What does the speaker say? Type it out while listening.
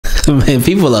Man,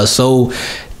 people are so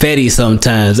petty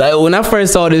sometimes. When I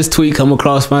first saw this tweet come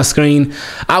across my screen,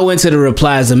 I went to the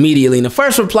replies immediately. And the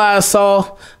first reply I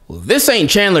saw, well, this ain't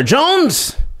Chandler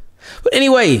Jones. But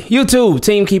anyway, YouTube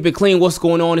team, keep it clean. What's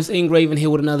going on? It's Ingraven here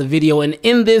with another video. And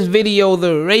in this video,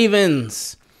 the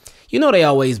Ravens, you know they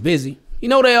always busy.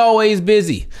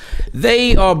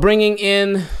 They are bringing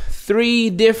in 3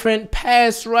 different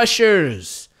pass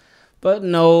rushers. But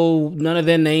no, none of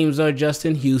their names are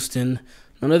Justin Houston.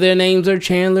 None of their names are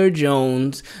Chandler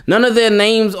Jones. None of their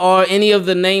names are any of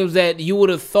the names that you would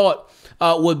have thought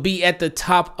would be at the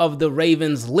top of the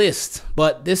Ravens list.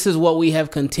 But this is what we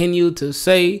have continued to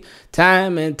say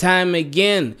time and time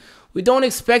again. We don't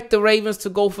expect the Ravens to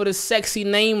go for the sexy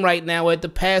name right now at the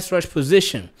pass rush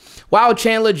position. While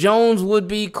Chandler Jones would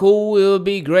be cool, it would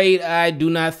be great, I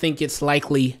do not think it's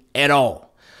likely at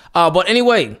all. But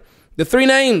anyway, the 3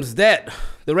 names that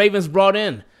the Ravens brought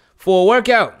in for a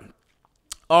workout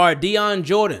are Dion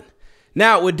Jordan.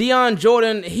 Now, with Dion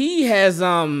Jordan, he's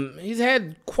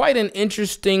had quite an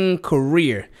interesting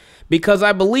career because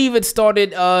I believe it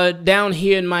started down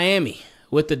here in Miami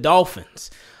with the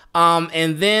Dolphins.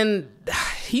 And then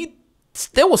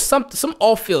there was some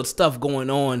off-field stuff going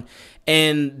on,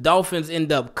 and Dolphins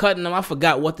end up cutting him. I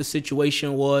forgot what the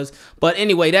situation was, but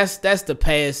anyway, that's the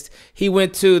past. He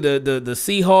went to the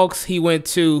Seahawks. He went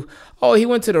to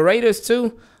the Raiders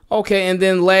too. Okay, and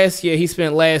then he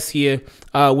spent last year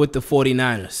with the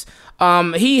 49ers.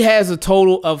 He has a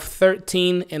total of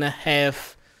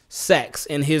 13.5 sacks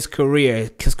in his career.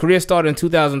 His career started in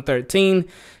 2013.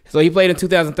 So he played in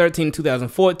 2013,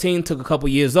 2014, took a couple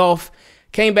years off,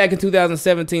 came back in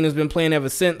 2017, has been playing ever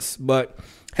since, but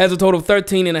has a total of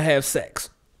 13.5 sacks.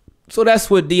 So that's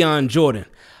with Dion Jordan.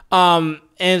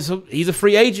 And so he's a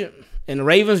free agent, and the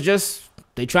Ravens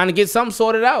they trying to get something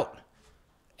sorted out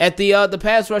at the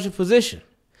pass rusher position.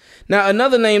 Now,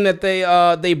 another name that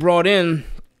they brought in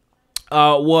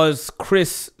was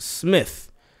Chris Smith.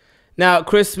 Now,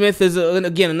 Chris Smith is,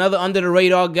 again, another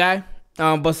under-the-radar guy,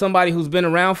 but somebody who's been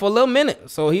around for a little minute.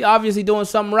 So he obviously doing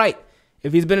something right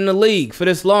if he's been in the league for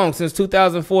this long, since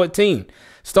 2014.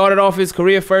 Started off his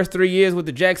career first 3 years with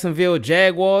the Jacksonville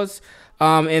Jaguars,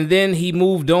 and then he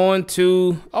moved on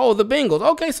to, the Bengals.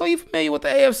 Okay, so you're familiar with the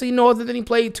AFC North, and then he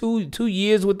played two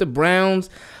years with the Browns,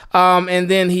 and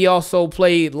then he also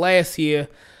played last year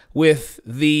with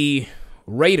the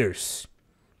Raiders.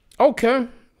 Okay,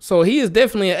 so he is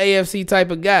definitely an AFC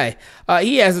type of guy.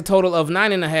 He has a total of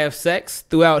 9.5 sacks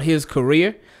throughout his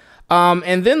career.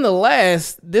 And then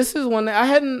this is one that I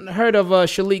hadn't heard of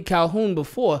Shilique Calhoun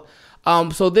before.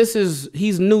 So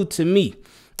he's new to me.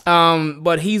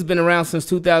 But he's been around since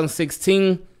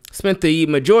 2016, spent the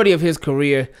majority of his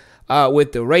career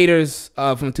with the Raiders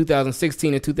from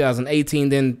 2016 to 2018,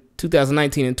 then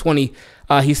 2019 and 20,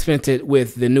 he spent it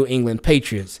with the New England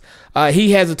Patriots.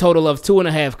 He has a total of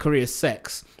 2.5 career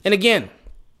sacks. And again,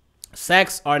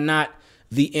 sacks are not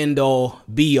the end-all,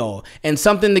 be-all. And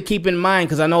something to keep in mind,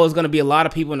 because I know there's going to be a lot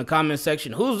of people in the comment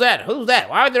section, who's that?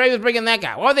 Why are the Ravens bringing that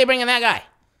guy? Why are they bringing that guy?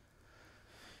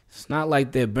 It's not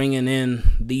like they're bringing in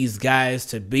these guys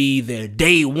to be their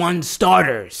day one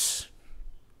starters.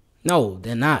 No,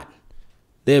 they're not.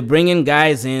 They're bringing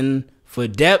guys in for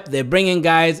depth. They're bringing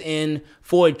guys in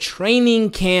for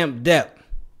training camp depth.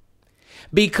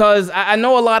 Because I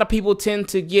know a lot of people tend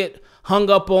to get hung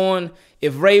up on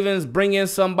if Ravens bring in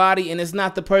somebody and it's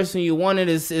not the person you wanted,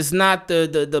 it's not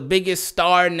the biggest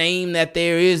star name that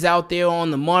there is out there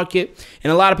on the market.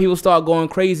 And a lot of people start going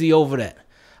crazy over that.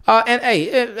 And hey,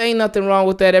 it ain't nothing wrong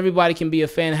with that. Everybody can be a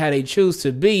fan how they choose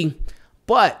to be.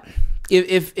 But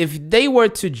if they were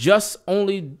to just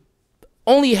only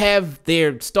have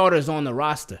their starters on the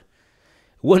roster,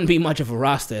 it wouldn't be much of a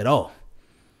roster at all.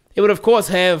 It would, of course,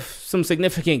 have some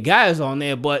significant guys on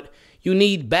there, but you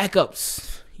need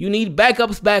backups. You need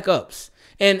backups.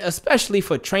 And especially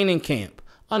for training camp.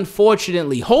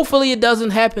 Unfortunately, hopefully it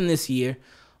doesn't happen this year,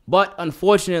 but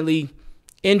unfortunately,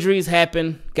 injuries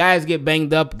happen, guys get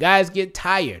banged up, guys get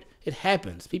tired. It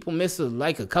happens. People miss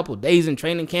like a couple days in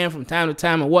training camp from time to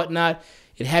time and whatnot.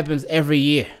 It happens every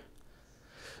year.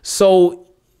 So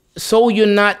you're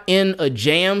not in a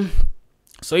jam,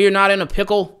 so you're not in a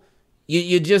pickle.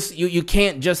 You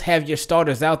can't just have your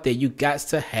starters out there. You got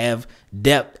to have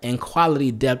depth and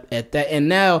quality depth at that. And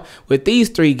now with these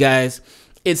 3 guys,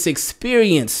 it's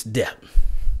experience depth.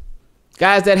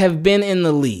 Guys that have been in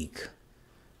the league.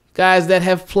 Guys that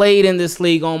have played in this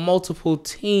league on multiple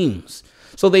teams.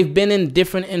 So they've been in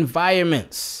different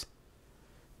environments.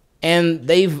 And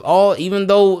they've all, even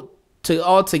though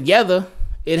all together,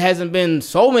 it hasn't been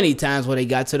so many times where they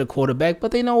got to the quarterback, but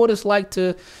they know what it's like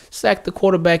to sack the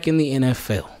quarterback in the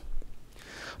NFL.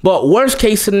 But worst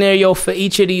case scenario for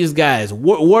each of these guys,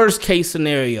 worst case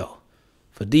scenario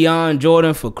for Dion,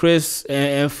 Jordan, for Chris,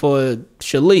 and for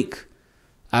Shilique.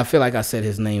 I feel like I said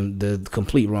his name the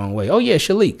complete wrong way. Oh yeah,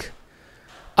 Shilique.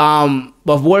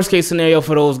 But worst case scenario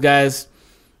for those guys,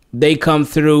 they come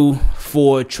through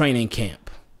for training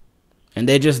camp, and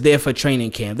they're just there for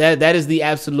training camp. That is the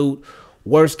absolute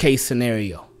worst case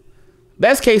scenario.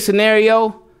 Best case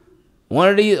scenario, one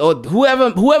of these, or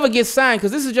whoever gets signed,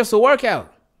 because this is just a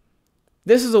workout.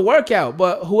 This is a workout,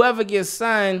 but whoever gets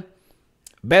signed,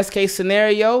 best case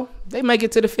scenario, they make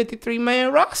it to the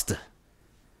 53-man roster.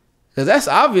 Because that's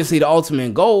obviously the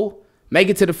ultimate goal. Make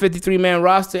it to the 53-man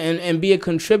roster and be a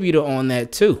contributor on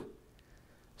that too.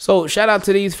 So shout out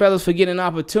to these fellas for getting an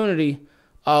opportunity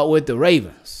with the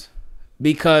Ravens.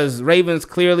 Because Ravens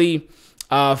clearly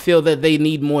feel that they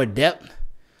need more depth.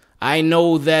 I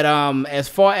know that as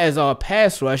far as our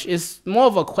pass rush, it's more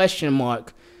of a question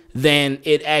mark than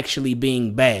it actually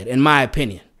being bad, in my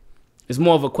opinion. It's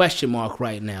more of a question mark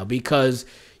right now because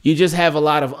you just have a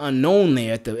lot of unknown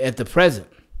there at the present,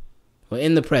 or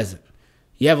in the present.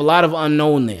 You have a lot of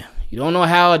unknown there. You don't know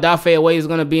how Adafe Away is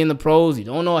going to be in the pros. You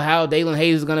don't know how Dalen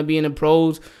Hayes is going to be in the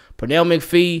pros. Pernell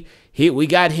McPhee, we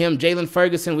got him. Jalen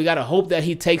Ferguson, we got to hope that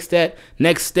he takes that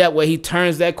next step where he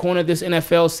turns that corner this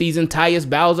NFL season. Tyus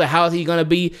Bowser, how is he going to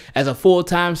be as a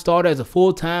full-time starter, as a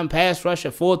full-time pass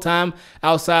rusher, full-time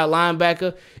outside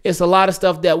linebacker? It's a lot of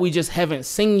stuff that we just haven't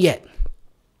seen yet.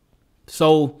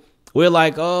 So we're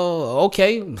like, oh,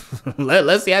 okay,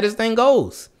 let's see how this thing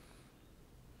goes.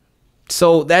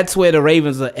 So that's where the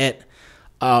Ravens are at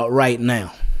right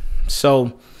now.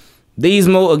 So these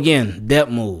again,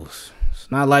 depth moves.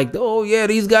 Not like, oh, yeah,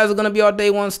 these guys are going to be our day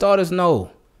one starters.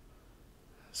 No.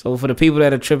 So for the people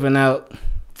that are tripping out,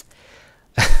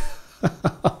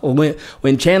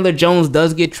 when Chandler Jones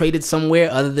does get traded somewhere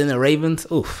other than the Ravens,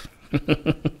 oof,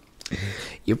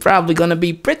 you're probably going to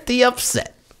be pretty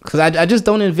upset. Because I just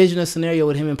don't envision a scenario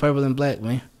with him in purple and black,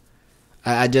 man.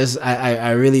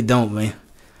 I really don't, man.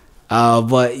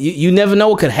 But you never know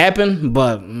what could happen.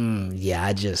 But, yeah,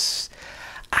 I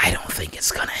don't think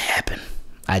it's going to happen.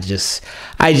 I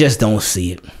just don't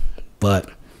see it. But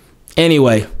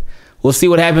anyway, we'll see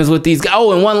what happens with these guys.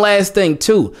 Oh, and one last thing,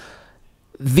 too.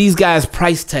 These guys'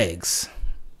 price tags.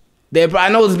 I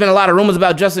know there's been a lot of rumors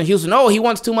about Justin Houston. Oh, he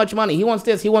wants too much money. He wants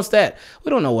this. He wants that. We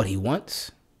don't know what he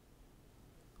wants.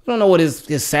 We don't know what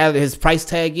his salary, his price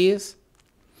tag is.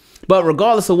 But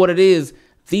regardless of what it is,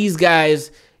 these guys,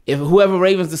 if whoever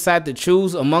Ravens decide to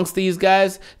choose amongst these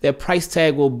guys, their price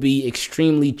tag will be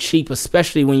extremely cheap,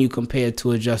 especially when you compare it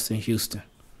to a Justin Houston.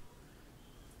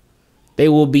 They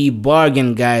will be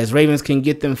bargain guys. Ravens can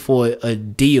get them for a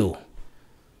deal.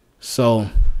 So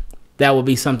that will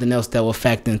be something else that will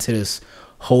factor into this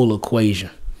whole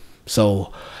equation.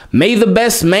 So may the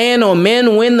best man or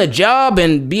men win the job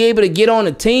and be able to get on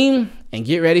the team and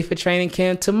get ready for training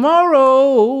camp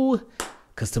tomorrow.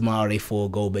 Because tomorrow they full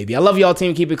go, baby. I love y'all,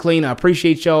 team. Keep it clean. I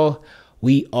appreciate y'all.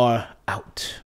 We are out.